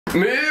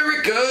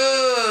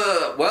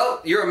Merica! Well,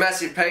 you're a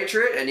massive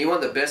patriot and you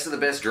want the best of the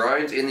best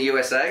drones in the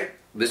USA?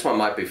 This one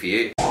might be for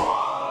you.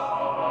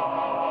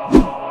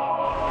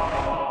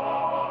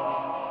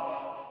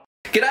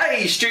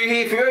 G'day, Stu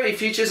here from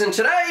UAVfutures, and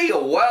today,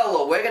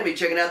 well, we're going to be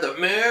checking out the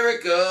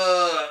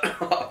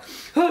Merica.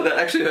 That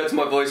actually hurts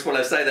my voice when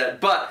I say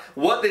that, but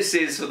what this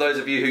is, for those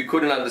of you who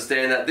couldn't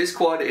understand that, this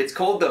quad, it's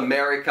called the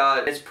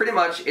Merica. It's pretty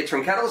much, it's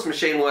from Catalyst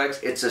Machine Works.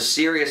 It's a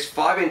serious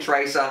 5-inch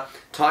racer,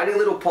 tiny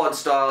little pod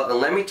style, and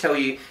let me tell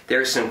you, there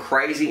are some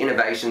crazy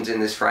innovations in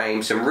this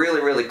frame, some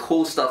really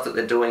cool stuff that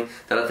they're doing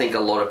that I think a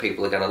lot of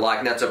people are going to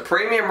like. Now, it's a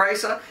premium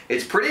racer.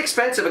 It's pretty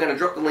expensive. We're going to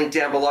drop the link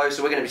down below,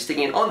 so we're going to be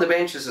sticking it on the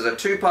bench. This is a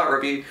 2-part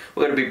review.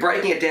 We're going to be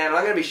breaking it down, and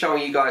I'm going to be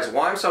showing you guys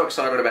why I'm so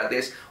excited about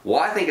this,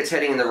 why I think it's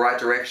heading in the right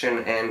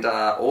direction, and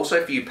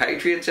also for you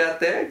patriots out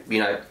there, you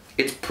know,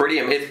 it's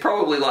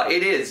probably like,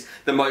 it is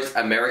the most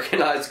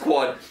Americanized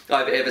quad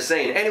I've ever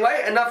seen.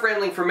 Anyway, enough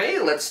rambling from me.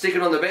 Let's stick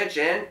it on the bench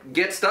and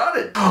get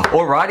started.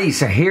 Alrighty,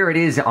 so here it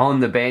is on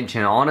the bench,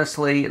 and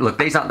honestly, look,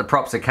 these aren't the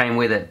props that came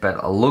with it,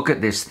 but look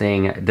at this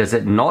thing. Does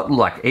it not,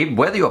 like,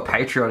 whether you're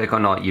patriotic or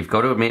not, you've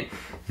got to admit,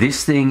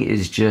 this thing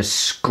is just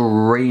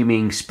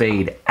screaming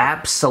speed.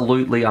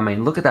 Absolutely, I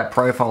mean, look at that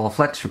profile,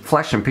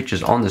 flashing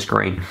pictures on the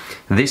screen.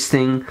 This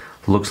thing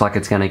looks like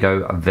it's going to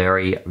go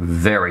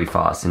very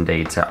fast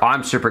indeed. So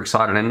I'm super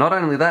excited, and not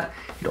only that,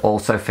 it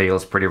also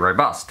feels pretty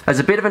robust. As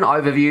a bit of an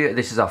overview,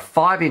 this is a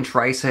 5-inch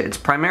racer. It's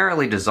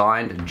primarily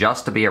designed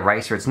just to be a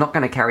racer. It's not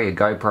going to carry a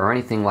GoPro or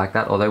anything like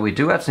that, although we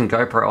do have some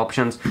GoPro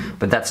options,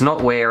 but that's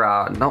not where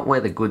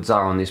the goods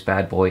are on this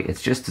bad boy.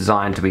 It's just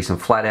designed to be some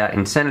flat out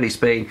insanity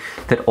speed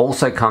that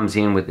also comes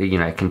in with, you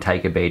know, can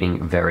take a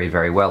beating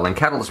very well. And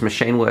Catalyst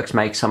Machine Works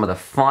makes some of the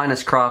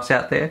finest crafts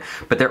out there,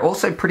 but they're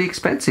also pretty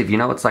expensive. You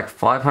know, it's like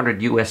 $500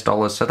 US,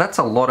 so that's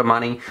a lot of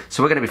money.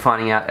 So we're going to be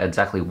finding out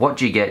exactly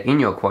what you get in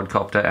your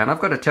quadcopter, and I've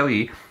got to tell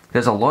you,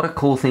 there's a lot of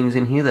cool things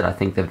in here that I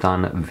think they've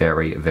done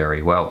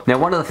very well. Now,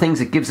 one of the things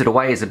that gives it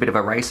away is a bit of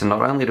a racer.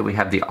 Not only do we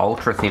have the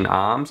ultra thin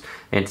arms,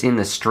 it's in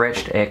the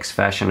stretched X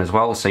fashion as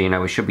well, so you know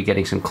we should be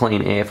getting some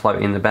clean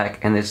airflow in the back,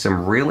 and there's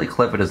some really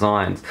clever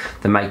designs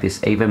that make this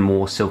even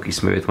more silky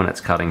smooth when it's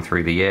cutting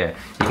through the air.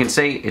 You can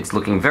see it's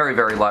looking very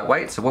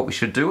lightweight, so what we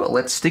should do,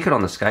 let's stick it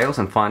on the scales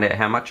and find out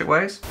how much it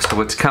weighs. So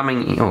it's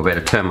coming in, I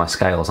better turn my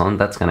scales on,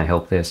 that's going to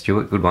help there,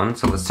 Stuart, good one.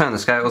 So let's turn the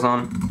scales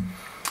on.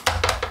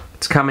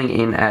 It's coming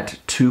in at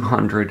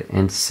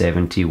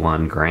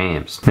 271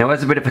 grams. Now,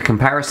 as a bit of a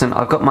comparison,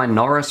 I've got my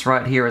Norris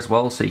right here as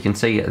well, so you can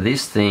see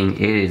this thing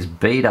is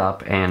beat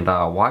up. And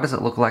why does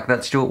it look like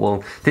that, Stuart?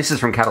 Well, this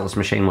is from Catalyst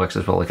Machine Works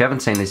as well. If you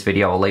haven't seen this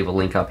video, I'll leave a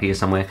link up here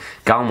somewhere.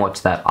 Go and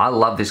watch that. I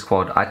love this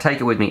quad. I take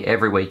it with me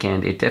every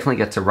weekend. It definitely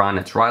gets a run.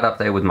 It's right up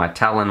there with my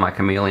Talon, my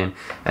Chameleon,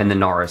 and the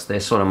Norris. They're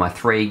sort of my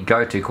 3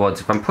 go-to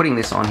quads. If I'm putting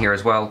this on here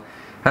as well,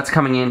 that's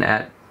coming in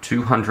at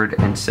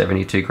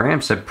 272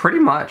 grams, so pretty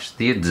much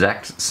the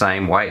exact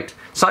same weight.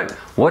 So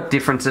what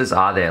differences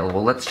are there?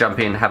 Well, let's jump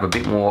in, have a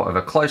bit more of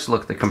a close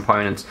look at the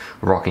components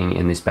rocking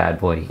in this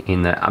bad boy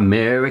in the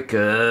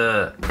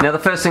Merica. Now, the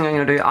first thing I'm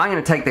going to do, I'm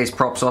going to take these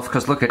props off,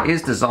 because look, it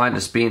is designed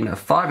to spin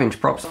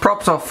 5-inch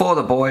props off for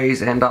the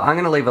boys, and I'm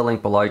going to leave a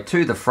link below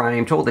to the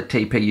frame, to all the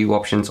TPU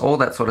options, all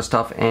that sort of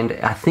stuff. And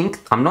I think,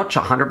 I'm not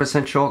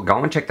 100% sure,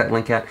 go and check that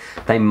link out.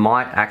 They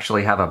might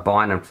actually have a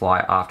bind and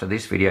fly after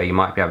this video. You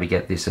might be able to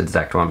get this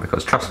exact one,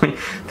 because trust me,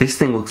 this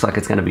thing looks like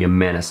it's going to be a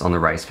menace on the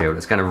race field.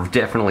 It's going to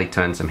definitely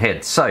turn some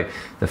heads. So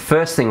the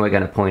first thing we're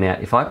going to point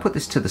out, if I put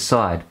this to the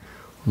side,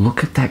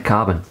 look at that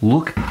carbon.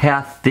 Look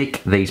how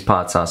thick these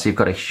parts are. So you've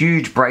got a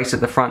huge brace at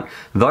the front.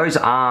 Those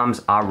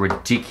arms are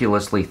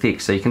ridiculously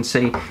thick. So you can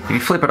see, if you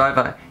flip it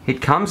over, it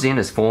comes in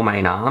as 4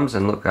 main arms,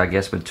 and look, I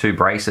guess with 2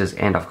 braces,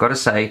 and I've got to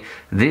say,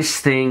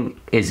 this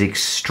thing is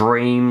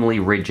extremely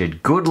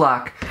rigid. Good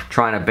luck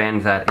trying to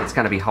bend that. It's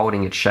going to be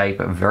holding its shape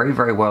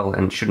very well,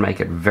 and should make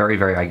it very,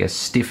 I guess,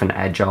 stiff and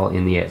agile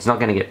in the air. It's not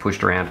going to get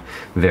pushed around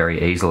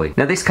very easily.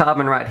 Now, this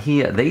carbon right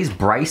here, these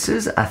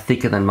braces are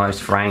thicker than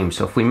most frames.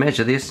 So if we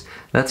measure this,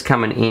 that's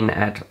coming in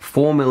at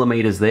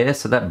 4mm there,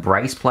 so that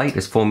brace plate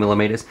is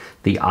 4mm.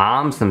 The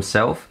arms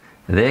themselves,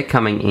 they're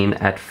coming in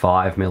at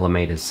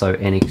 5mm, so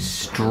an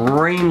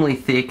extremely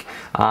thick.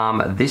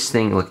 This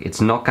thing, look,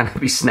 it's not going to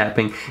be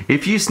snapping.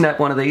 If you snap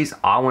one of these,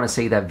 I want to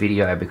see that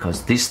video,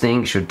 because this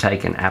thing should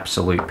take an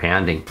absolute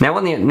pounding.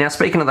 Now,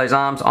 speaking of those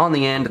arms, on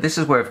the end, this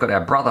is where we've got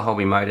our brother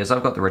hobby motors.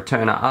 I've got the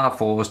Returner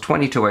R4s,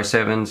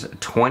 2207s,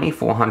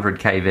 2400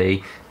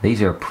 kV.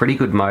 These are a pretty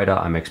good motor.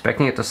 I'm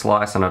expecting it to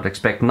slice, and I'd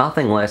expect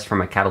nothing less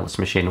from a Catalyst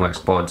Machine Works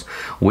quads.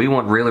 We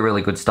want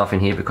really good stuff in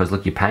here, because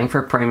look, you're paying for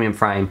a premium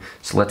frame,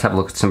 so let's have a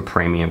look at some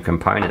premium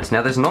components.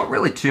 Now, there's not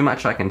really too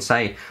much I can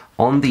say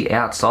on the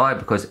outside,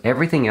 because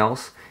everything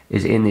else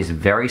is in this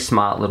very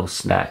smart little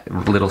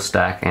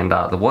stack,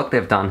 and what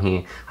they've done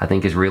here, I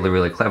think, is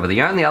really clever.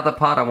 The only other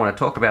part I want to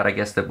talk about, I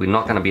guess, that we're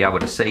not going to be able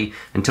to see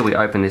until we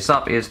open this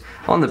up, is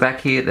on the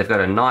back here, they've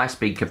got a nice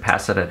big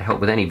capacitor to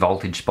help with any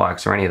voltage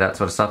spikes or any of that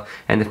sort of stuff,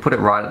 and they've put it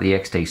right at the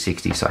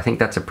XT60, so I think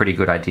that's a pretty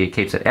good idea.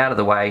 Keeps it out of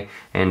the way,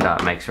 and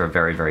makes for a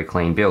very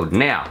clean build.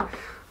 Now,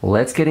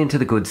 let's get into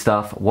the good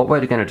stuff. What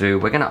we're going to do,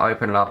 we're going to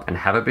open it up and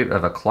have a bit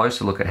of a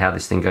closer look at how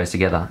this thing goes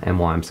together and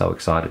why I'm so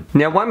excited.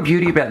 Now, one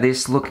beauty about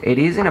this, look, it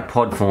is in a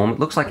pod form. It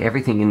looks like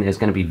everything in there is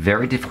going to be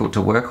very difficult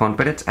to work on,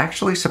 but it's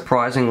actually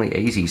surprisingly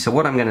easy. So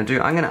what I'm going to do,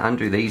 I'm going to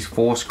undo these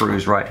 4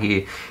 screws right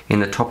here in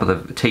the top of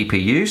the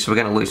TPU. So we're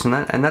going to loosen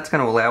that, and that's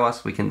going to allow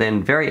us, we can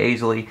then very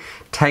easily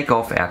take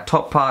off our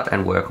top part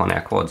and work on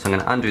our quad. So I'm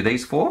going to undo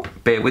these 4,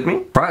 bear with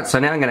me. Right, so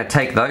now I'm going to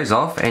take those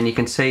off, and you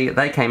can see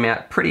they came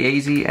out pretty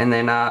easy, and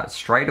then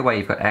straight away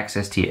you've got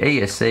access to your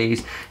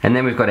ESCs, and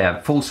then we've got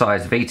our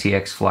full-size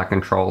VTX flight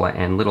controller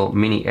and little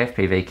mini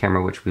FPV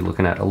camera, which we'll be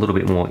looking at a little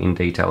bit more in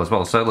detail as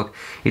well. So look,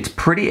 it's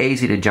pretty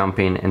easy to jump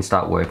in and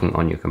start working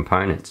on your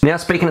components. Now,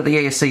 speaking of the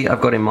ESC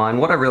I've got in mind,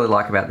 what I really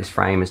like about this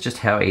frame is just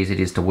how easy it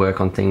is to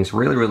work on things.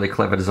 Really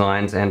clever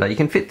designs, and you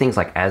can fit things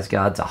like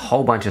ASGARDs, a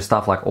whole bunch of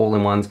stuff like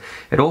all-in-ones.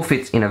 It all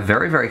fits in a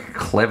very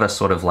clever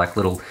sort of like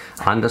little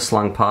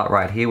underslung part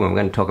right here, when we're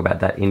going to talk about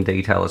that in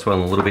detail as well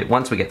in a little bit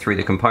once we get through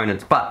the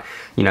components. But,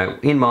 you know,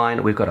 in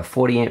mind, we've got a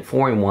 40 amp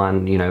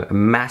 4-in-1, you know,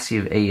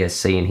 massive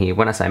ESC in here.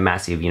 When I say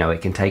massive, you know,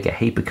 it can take a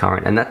heap of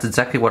current, and that's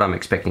exactly what I'm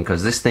expecting,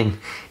 because this thing,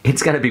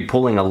 it's going to be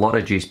pulling a lot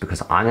of juice,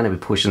 because I'm going to be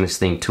pushing this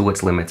thing to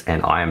its limits,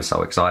 and I am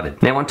so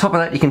excited. Now, on top of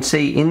that, you can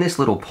see in this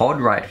little pod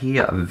right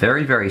here,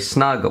 very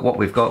snug, what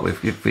we've got, we're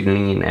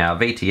fitting in our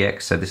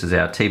VTX, so this is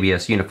our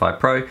TBS Unify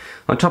Pro.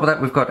 On top of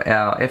that, we've got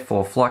our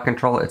F4 flight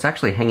controller. It's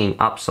actually hanging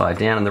upside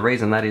down, and the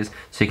reason that is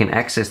so you can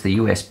access the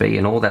USB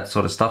and all that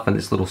sort of stuff, and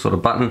this little sort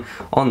of button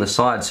on the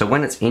side. So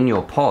when it's in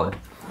your pod,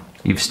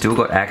 you've still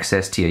got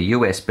access to your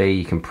USB.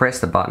 You can press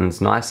the buttons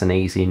nice and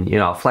easy, and, you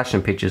know, I'll flash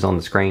some pictures on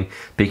the screen,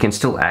 but you can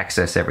still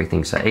access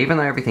everything. So even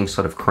though everything's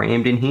sort of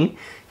crammed in here,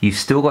 you've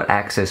still got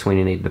access when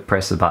you need to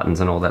press the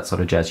buttons and all that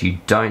sort of jazz. You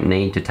don't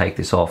need to take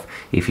this off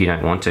if you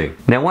don't want to.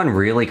 Now, one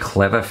really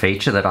clever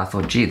feature that I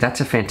thought, gee,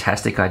 that's a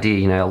fantastic idea.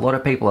 You know, a lot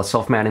of people are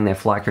soft mounting their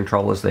flight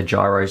controllers, their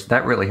gyros.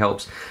 That really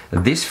helps.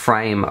 This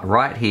frame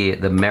right here,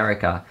 the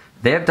Merica,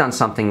 they've done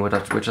something which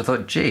I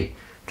thought, gee,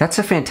 that's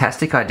a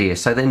fantastic idea.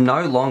 So they're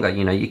no longer,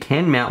 you know, you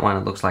can mount one,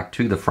 it looks like,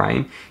 to the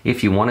frame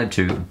if you wanted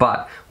to,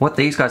 but what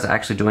these guys are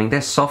actually doing,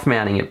 they're soft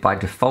mounting it by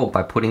default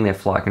by putting their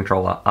flight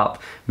controller up,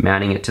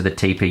 mounting it to the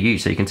TPU.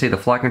 So you can see the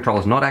flight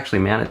controller is not actually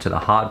mounted to the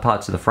hard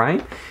parts of the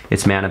frame,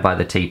 it's mounted by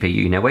the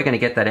TPU. Now we're going to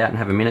get that out and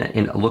have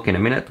a look in a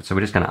minute, so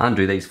we're just going to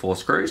undo these 4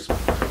 screws.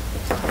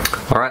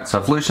 Alright, so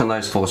I've loosened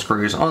those 4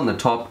 screws on the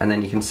top, and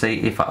then you can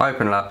see if I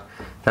open it up,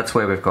 that's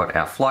where we've got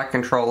our flight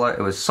controller. It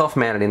was soft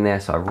mounted in there,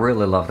 so I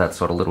really love that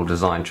sort of little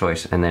design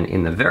choice. And then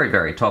in the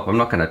very top, I'm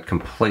not going to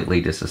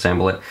completely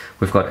disassemble it,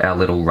 we've got our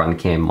little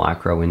RunCam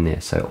micro in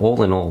there. So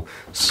all in all,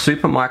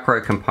 super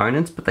micro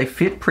components, but they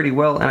fit pretty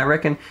well. And I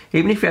reckon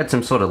even if you had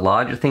some sort of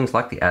larger things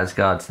like the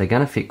ASGARDs, they're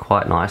going to fit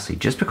quite nicely,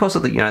 just because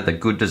of the, you know, the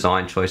good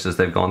design choices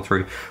they've gone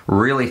through.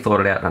 Really thought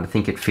it out, and I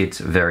think it fits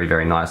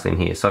very nicely in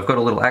here. So I've got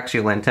a little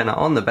axial antenna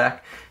on the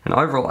back, and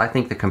overall I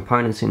think the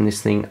components in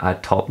this thing are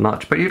top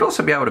notch. But you'd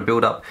also be able to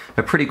build up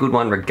a pretty good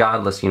one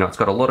regardless. You know, it's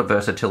got a lot of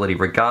versatility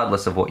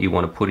regardless of what you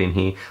want to put in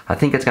here. I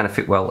think it's going to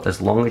fit well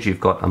as long as you've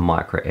got a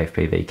micro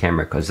FPV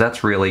camera, because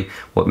that's really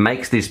what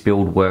makes this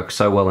build work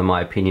so well in my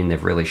opinion.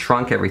 They've really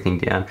shrunk everything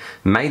down,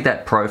 made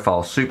that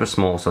profile super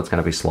small, so it's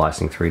going to be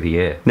slicing through the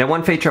air. Now,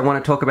 one feature I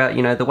want to talk about,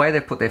 you know, the way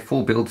they've put their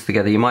full builds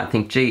together, you might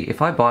think, gee,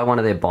 if I buy one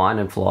of their bind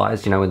and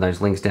flies, you know, in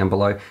those links down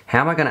below, how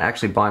am I going to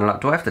actually bind it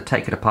up? Do I have to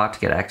take it apart to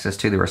get access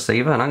to the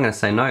receiver? And I'm going to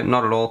say no,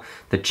 not at all.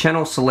 The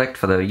channel select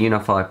for the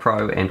Unify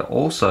Pro and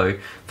also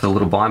for the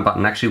little bind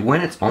button, actually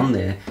when it's on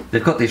there,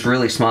 they've got this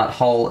really smart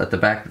hole at the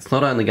back that's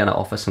not only going to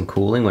offer some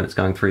cooling when it's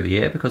going through the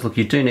air, because look,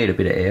 you do need a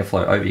bit of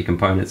airflow over your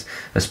components,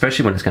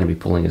 especially when it's going to be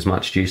pulling as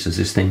much juice as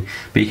this thing,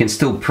 but you can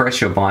still press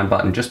your bind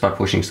button just by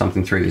pushing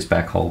something through this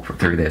back hole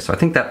through there. So I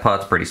think that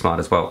part's pretty smart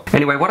as well.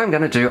 Anyway, what I'm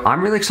going to do,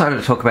 I'm really excited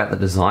to talk about the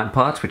design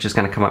parts, which is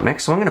going to come up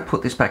next. So I'm going to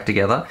put this back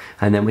together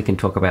and then we can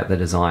talk about the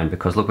design,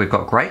 because look, we've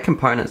got great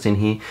components in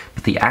here,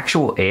 but the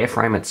actual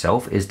airframe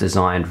itself is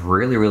designed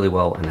really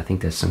well, and I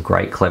think there's some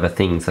great clever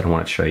things that I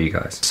want to show you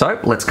guys. So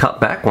let's cut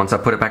back once I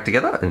put it back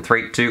together in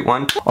 3, 2,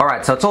 1.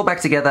 Alright, so it's all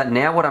back together.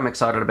 Now what I'm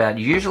excited about,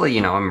 usually,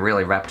 you know, I'm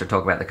really rapt to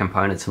talk about the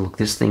components, and look,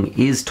 this thing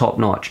is top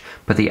notch,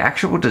 but the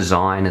actual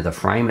design of the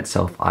frame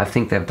itself, I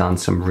think they've done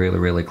some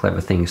really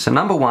clever things. So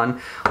number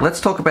one, let's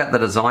talk about the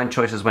design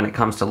choices when it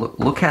comes to,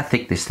 look how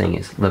thick this thing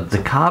is.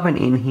 The carbon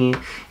in here,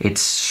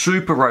 it's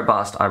super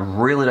robust. I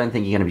really don't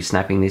think you're going to be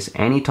snapping this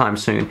anytime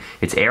soon.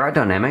 Its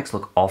aerodynamics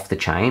look off the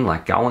chain,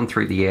 like going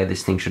through the air,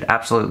 this thing should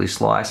absolutely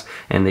slice,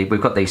 and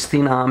we've got these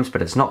thin arms,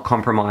 but it's not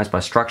compromised by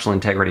structural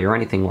integrity or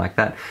anything like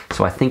that,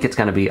 so I think it's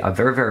going to be a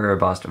very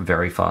robust,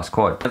 very fast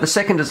quad. Now, the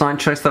second design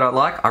choice that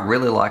I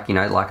really like, you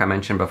know, like I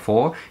mentioned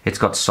before, it's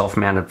got soft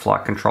mounted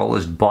flight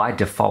controllers by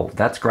default.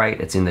 That's great.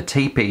 It's in the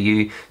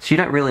TPU, so you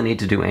don't really need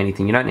to do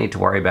anything. You don't need to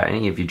worry about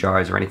any of your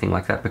gyros or anything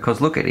like that,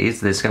 because look,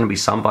 there's going to be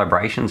some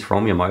vibrations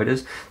from your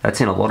motors.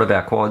 That's in a lot of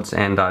our quads,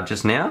 and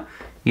just now,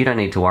 you don't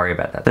need to worry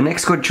about that. The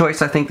next good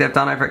choice I think they've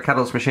done over at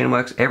Catalyst Machine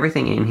Works,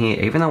 everything in here,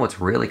 even though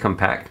it's really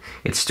compact,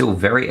 it's still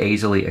very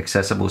easily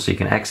accessible, so you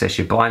can access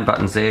your bind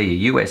buttons there,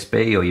 your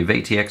USB or your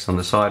VTX on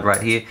the side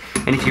right here.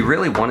 And if you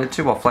really wanted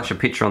to, I'll flash a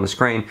picture on the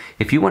screen,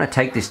 if you want to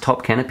take this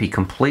top canopy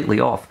completely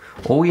off,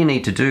 all you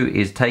need to do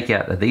is take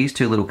out these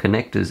two little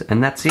connectors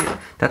and that's it.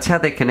 That's how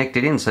they're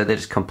connected in, so they're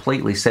just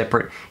completely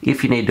separate.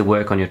 If you need to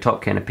work on your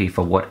top canopy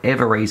for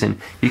whatever reason,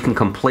 you can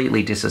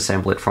completely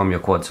disassemble it from your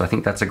quad. So I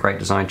think that's a great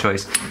design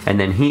choice. And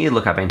then here,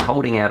 look, I've been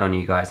holding out on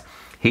you guys.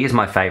 Here's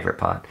my favorite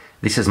part.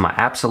 This is my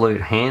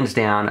absolute, hands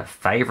down,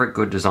 favorite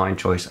good design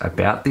choice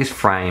about this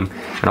frame.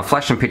 And I'll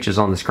flash some pictures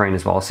on the screen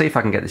as well. I'll see if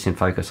I can get this in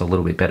focus a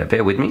little bit better.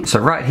 Bear with me. So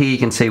right here you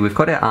can see we've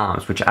got our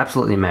arms, which are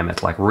absolutely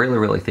mammoth, like really,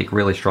 really thick,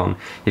 really strong.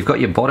 You've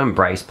got your bottom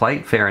brace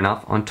plate, fair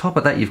enough. On top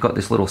of that, you've got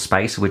this little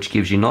spacer, which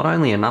gives you not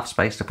only enough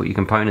space to put your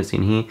components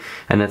in here,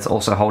 and that's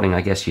also holding,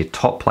 I guess, your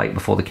top plate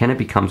before the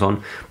canopy comes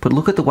on, but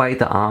look at the way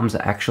the arms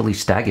are actually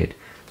staggered.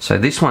 So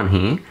this one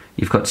here,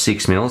 you've got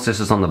 6 mils, this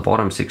is on the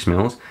bottom 6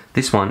 mils,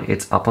 this one,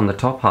 it's up on the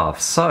top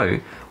half. So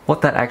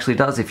what that actually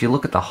does, if you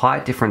look at the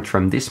height difference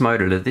from this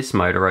motor to this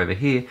motor over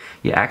here,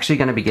 you're actually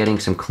going to be getting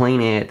some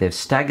clean air. They've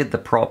staggered the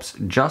props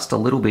just a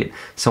little bit,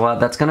 so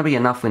that's going to be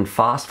enough in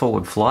fast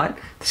forward flight.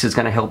 This is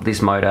going to help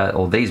this motor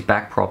or these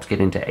back props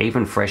get into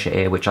even fresher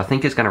air, which I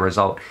think is going to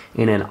result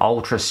in an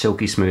ultra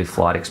silky smooth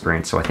flight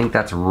experience. So I think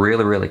that's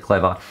really, really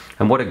clever,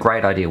 and what a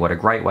great idea, what a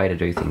great way to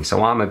do things.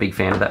 So I'm a big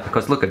fan of that,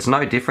 because look, it's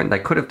no different. They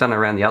could have done it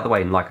around the other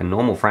way in like a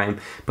normal frame,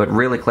 but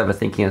really clever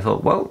thinking. I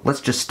thought, well,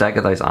 let's just stagger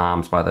those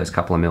arms by those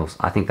couple of mils.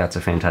 I think that's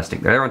a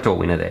fantastic, they're onto a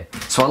winner there.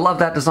 So I love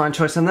that design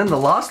choice. And then the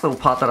last little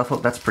part that I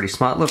thought that's pretty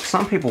smart. Look,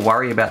 some people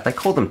worry about, they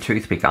call them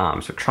toothpick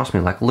arms, but trust me,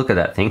 like, look at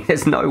that thing.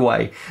 There's no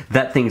way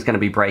that thing's going to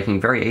be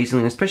breaking very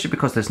easily, and especially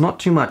because there's not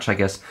too much, I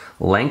guess,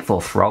 length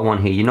or throw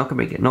on here. You're not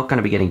going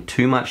to be getting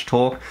too much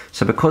torque.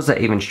 So because they're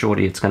even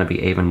shorter, it's going to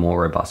be even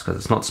more robust, because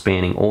it's not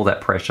spanning all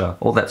that pressure,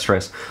 all that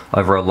stress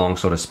over a long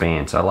sort of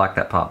span. So I like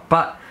that part.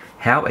 But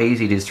how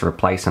easy it is to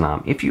replace an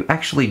arm. If you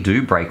actually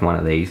do break one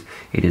of these,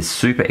 it is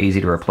super easy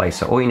to replace.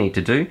 So all you need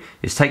to do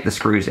is take the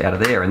screws out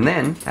of there, and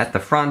then at the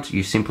front,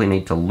 you simply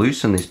need to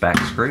loosen this back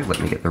screw. Let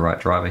me get the right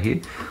driver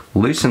here.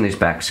 Loosen this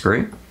back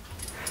screw.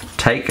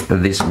 Take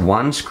this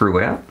one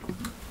screw out.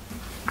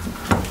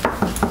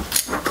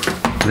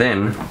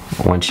 Then,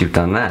 once you've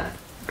done that,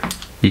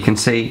 you can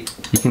see,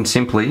 you can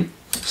simply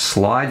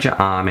slide your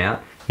arm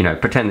out. You know,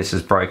 pretend this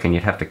is broken,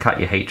 you'd have to cut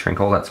your heat shrink,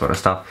 all that sort of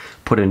stuff,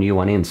 put a new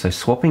one in. So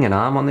swapping an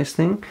arm on this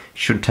thing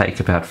should take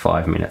about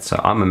 5 minutes.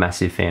 So I'm a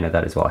massive fan of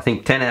that as well. I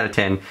think 10 out of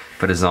 10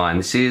 for design.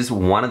 This is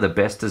one of the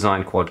best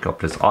designed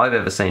quadcopters I've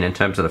ever seen in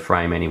terms of the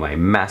frame anyway.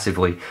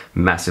 Massively,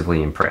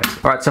 massively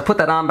impressed. All right, so I put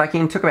that arm back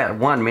in, took about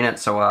 1 minute,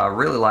 so I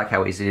really like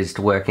how easy it is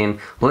to work in.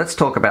 Let's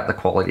talk about the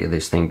quality of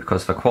this thing,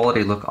 because for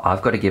quality, look,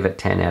 I've got to give it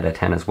 10 out of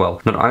 10 as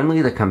well. Not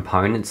only the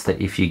components that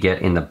if you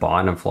get in the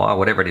bind and fly,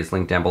 whatever it is,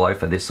 linked down below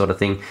for this sort of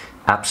thing,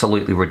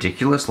 absolutely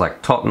ridiculous,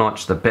 like top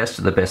notch, the best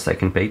of the best they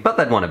can be, but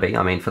they'd want to be,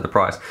 I mean, for the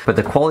price. But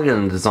the quality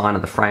and the design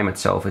of the frame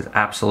itself is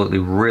absolutely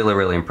really,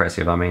 really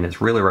impressive. I mean, it's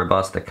really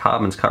robust, the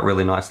carbon's cut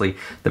really nicely,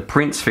 the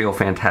prints feel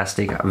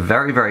fantastic,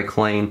 very, very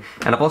clean.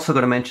 And I've also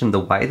got to mention the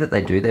way that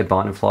they do their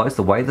bind and flies,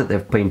 the way that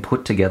they've been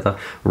put together,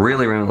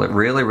 really,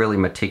 really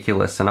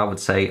meticulous. And I would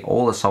say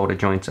all the solder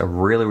joints are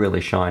really,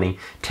 really shiny.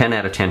 10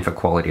 out of 10 for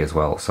quality as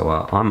well. So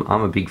I'm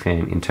a big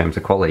fan in terms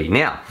of quality.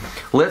 Now,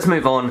 let's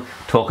move on,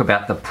 talk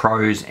about the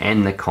pros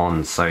and the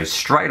cons. So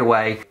straight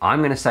away, I'm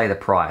going to say the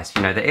price.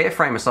 You know, the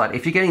airframe aside,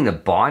 if you're getting the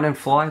bind and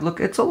fly, look,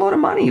 it's a lot of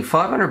money,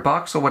 500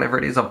 bucks or whatever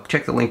it is. I'll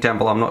check the link down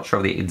below. I'm not sure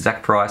of the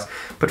exact price,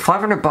 but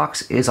 500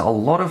 bucks is a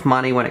lot of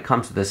money when it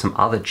comes to, there's some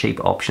other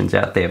cheap options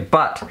out there.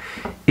 But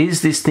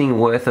is this thing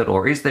worth it,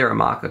 or is there a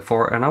market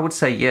for it? And I would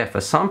say, yeah, for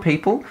some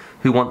people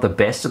who want the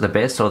best of the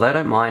best, or they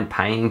don't mind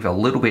paying a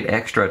little bit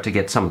extra to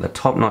get some of the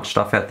top-notch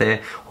stuff out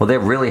there, or they're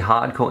really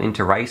hardcore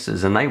into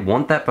races and they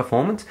want that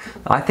performance,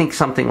 I think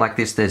something like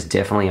this, there's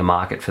definitely a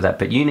market for that.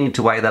 But you need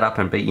to weigh that up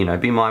and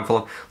be mindful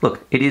of,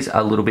 look, it is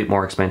a little bit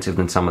more expensive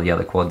than some of the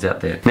other quads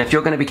out there. Now, if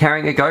you're going to be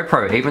carrying a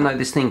GoPro, even though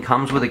this thing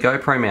comes with a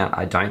GoPro mount,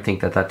 I don't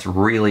think that that's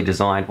really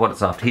designed what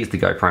it's after. Here's the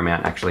GoPro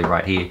mount actually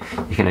right here.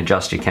 You can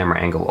adjust your camera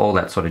angle, all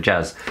that sort of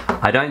jazz.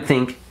 I don't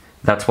think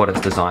that's what it's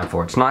designed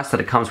for. It's nice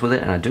that it comes with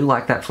it, and I do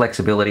like that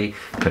flexibility,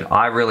 but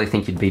I really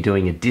think you'd be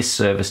doing a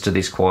disservice to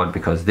this quad,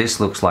 because this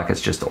looks like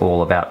it's just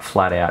all about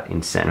flat out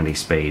insanity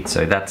speed.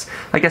 So that's,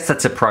 I guess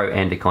that's a pro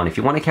and a con. If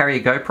you want to carry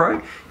a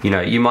GoPro, you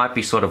know, you might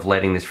be sort of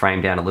letting this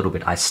frame down a little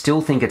bit. I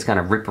still think it's going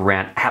to rip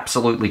around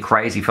absolutely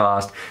crazy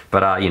fast,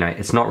 but you know,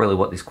 it's not really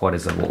what this quad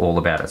is all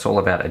about. It's all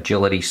about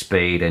agility,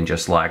 speed, and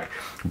just like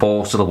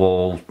balls to the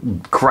wall,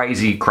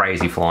 crazy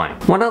flying.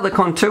 One other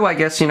con too, I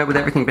guess, you know, with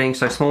everything being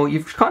so small,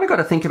 you've kind of got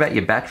to think about about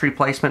your battery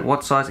placement,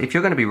 what size. If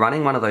you're going to be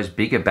running one of those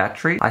bigger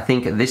batteries, I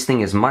think this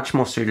thing is much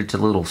more suited to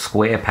little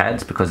square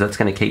pads because that's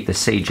going to keep the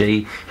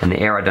CG and the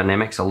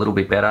aerodynamics a little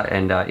bit better.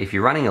 And if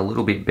you're running a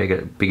little bit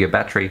bigger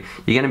battery,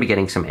 you're going to be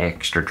getting some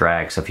extra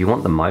drag. So if you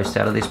want the most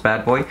out of this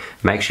bad boy,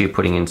 make sure you're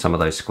putting in some of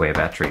those square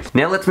batteries.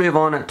 Now let's move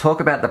on and talk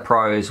about the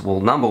pros.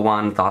 Well, number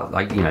one,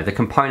 the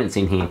components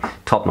in here,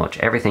 top notch.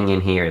 Everything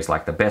in here is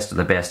like the best of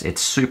the best.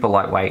 It's super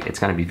lightweight. It's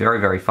going to be very,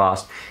 very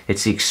fast.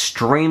 It's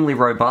extremely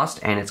robust,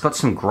 and it's got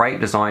some great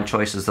design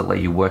choices that let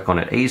you work on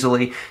it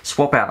easily,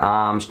 swap out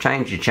arms,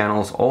 change your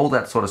channels, all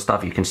that sort of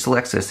stuff. You can still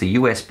access the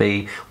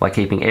USB while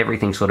keeping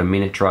everything sort of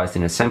miniaturized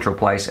in a central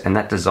place, and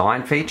that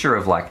design feature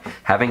of like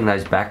having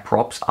those back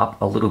props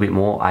up a little bit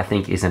more, I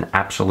think is an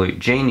absolute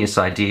genius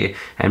idea,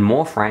 and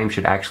more frames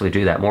should actually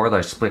do that. More of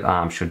those split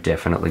arms should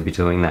definitely be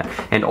doing that.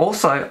 And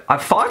also,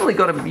 I've finally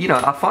got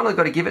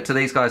to give it to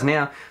these guys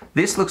now.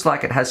 This looks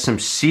like it has some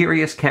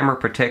serious camera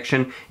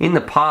protection. In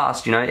the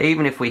past,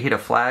 even if we hit a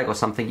flag or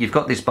something, you've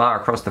got this bar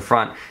across the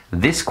front.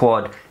 This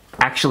quad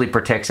actually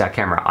protects our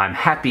camera. I'm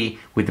happy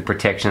with the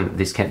protection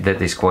that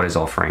this quad is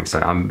offering. So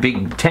I'm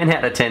big 10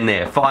 out of 10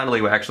 there.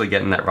 Finally, we're actually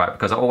getting that right,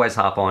 because I always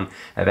harp on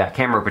about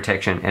camera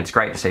protection, and it's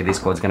great to see this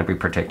quad's going to be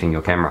protecting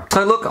your camera.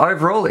 So look,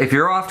 overall, if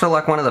you're after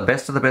like one of the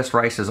best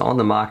racers on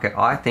the market,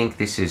 I think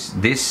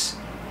this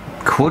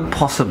could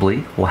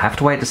possibly, we'll have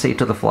to wait to see it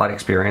to the flight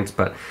experience,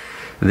 but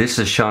this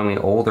is showing me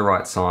all the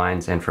right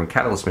signs, and from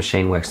Catalyst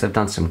Machine Works, they've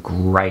done some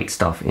great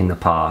stuff in the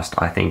past.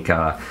 I think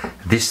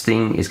this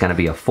thing is going to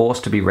be a force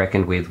to be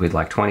reckoned with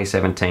like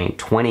 2017,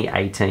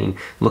 2018.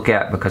 Look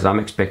out, because I'm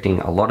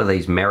expecting a lot of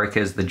these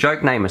Mericas. The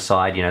joke name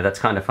aside, that's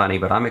kind of funny,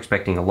 but I'm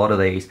expecting a lot of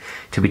these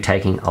to be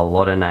taking a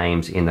lot of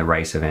names in the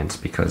race events,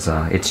 because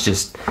it's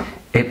just...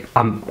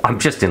 I'm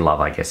just in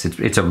love, I guess.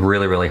 It's a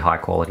really, really high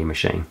quality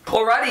machine.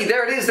 Alrighty,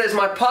 there it is. There's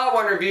my part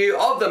 1 review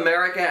of the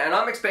Merica, and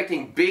I'm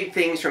expecting big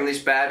things from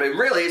this bad boy. It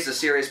really is a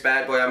serious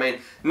bad boy. I mean,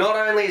 not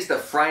only is the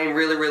frame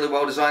really, really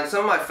well designed,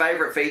 some of my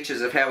favorite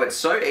features of how it's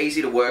so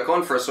easy to work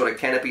on for a sort of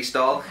canopy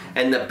style,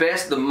 and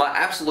my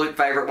absolute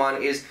favorite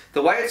one is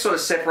the way it sort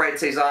of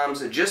separates these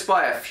arms just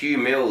by a few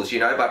mils,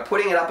 by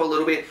putting it up a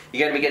little bit,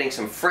 you're going to be getting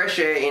some fresh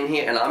air in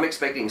here, and I'm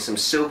expecting some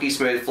silky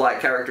smooth flight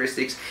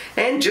characteristics,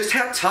 and just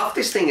how tough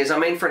this thing is. I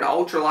mean, for an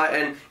ultralight,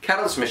 and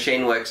Catalyst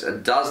Machine Works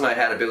does know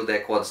how to build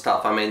their quads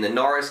tough. I mean, the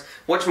Norris,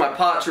 watch my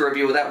part 2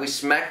 review of that, we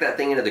smacked that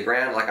thing into the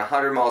ground like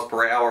 100 miles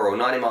per hour or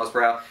 90 miles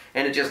per hour,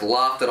 and it just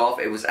laughed it off.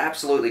 It was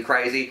absolutely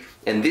crazy,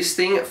 and this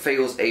thing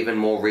feels even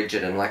more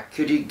rigid, and like,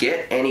 could you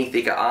get any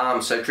thicker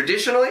arms? So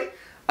traditionally,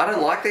 I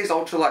don't like these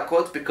ultralight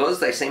quads because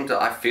they seem to,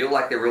 I feel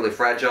like they're really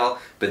fragile,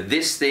 but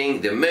this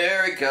thing, the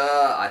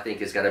Merica, I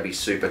think is going to be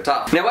super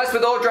tough. Now, as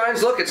with all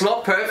drones, look, it's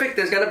not perfect.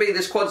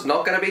 This quad's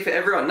not going to be for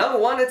everyone. Number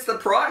one, it's the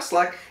price.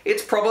 Like,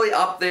 it's probably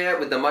up there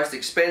with the most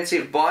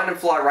expensive bind and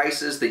fly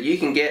racers that you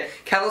can get.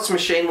 Catalyst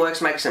Machine Works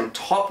makes some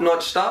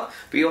top-notch stuff,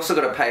 but you also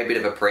got to pay a bit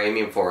of a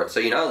premium for it. So,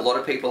 a lot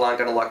of people aren't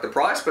going to like the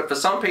price, but for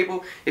some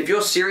people, if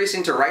you're serious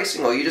into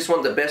racing or you just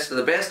want the best of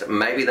the best,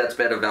 maybe that's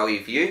better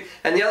value for you.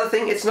 And the other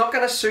thing, it's not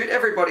going to suit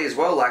everybody as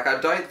well. Like,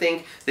 I don't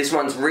think this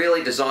one's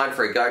really designed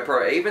for a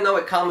GoPro, even though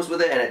it comes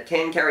with it and it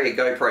can carry a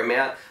GoPro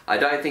mount. I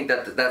don't think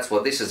that's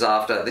what this is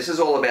after. This is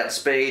all about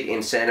speed,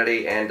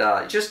 insanity, and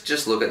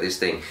just look at this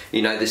thing.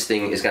 This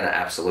thing is going to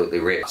absolutely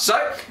rip. So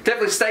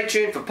definitely stay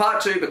tuned for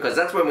part 2, because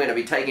that's when we're going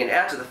to be taking it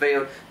out to the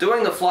field,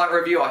 doing the flight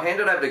review. I'll hand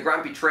it over to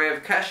Grumpy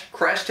Trev,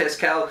 Crash Test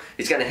Cal.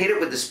 He's going to hit it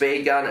with the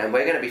speed gun, and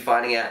we're going to be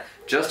finding out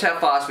just how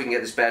fast we can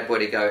get this bad boy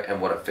to go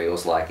and what it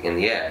feels like in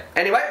the air.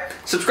 Anyway,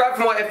 subscribe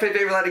for more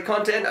FPV related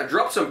content,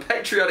 drop some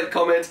patriotic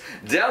comments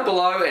down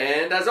below,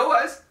 and as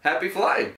always, happy flying!